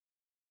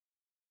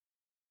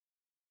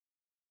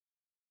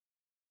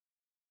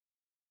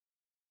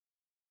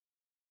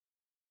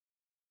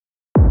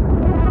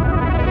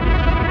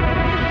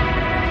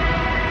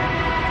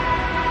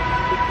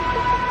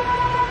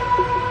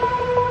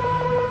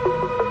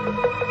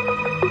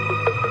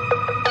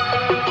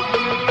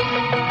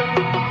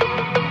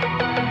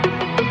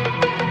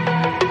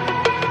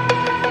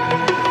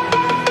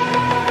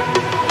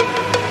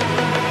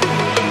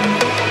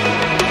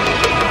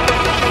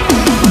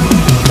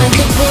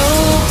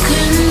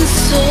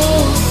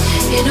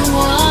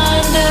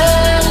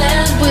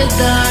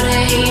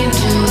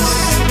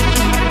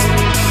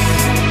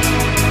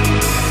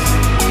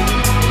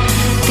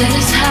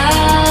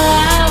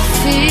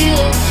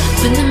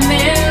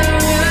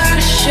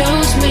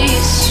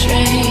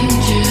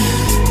stranger.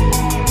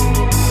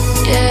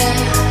 Yeah.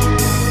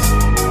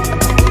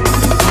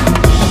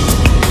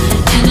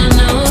 And I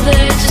know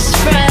they're just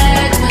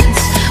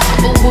fragments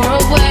of a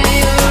world where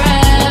your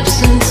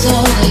absence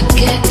all I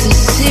get to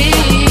see.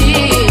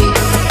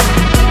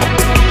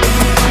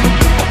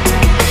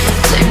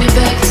 Take me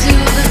back to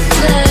the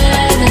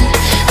planet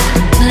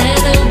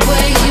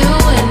where you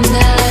and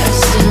I are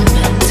still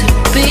meant to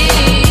be.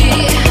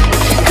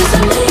 'Cause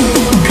I need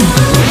you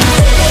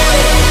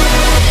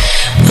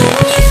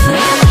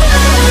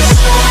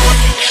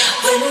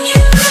when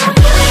you come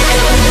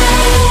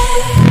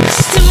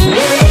next to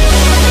me.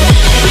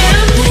 Yeah,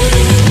 me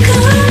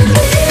come when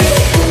you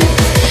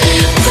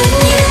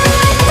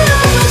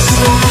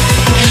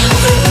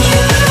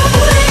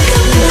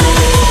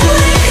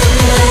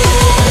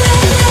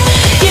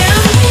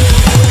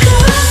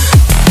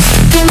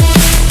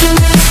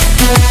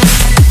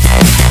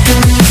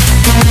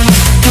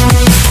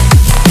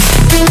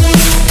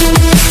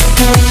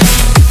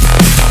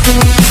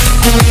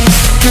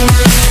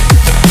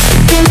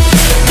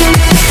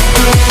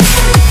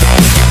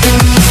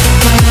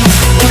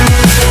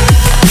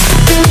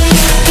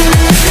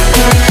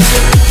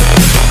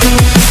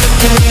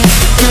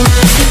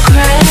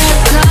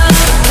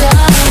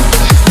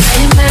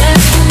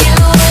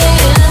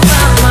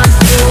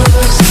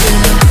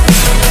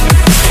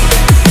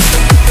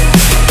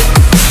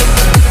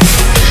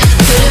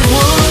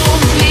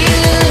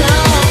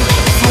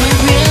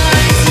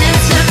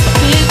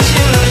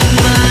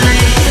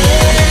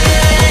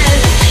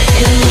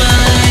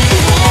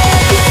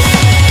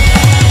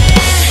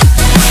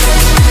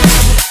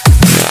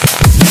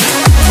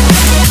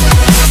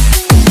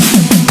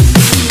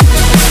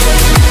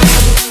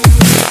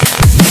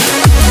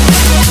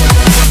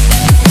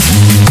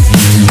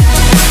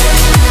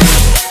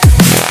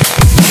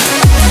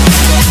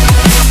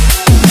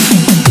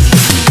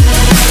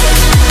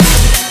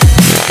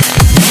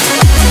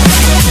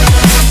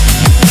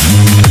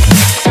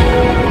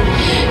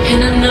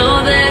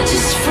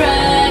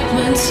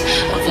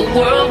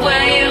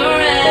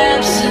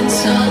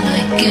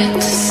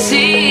get to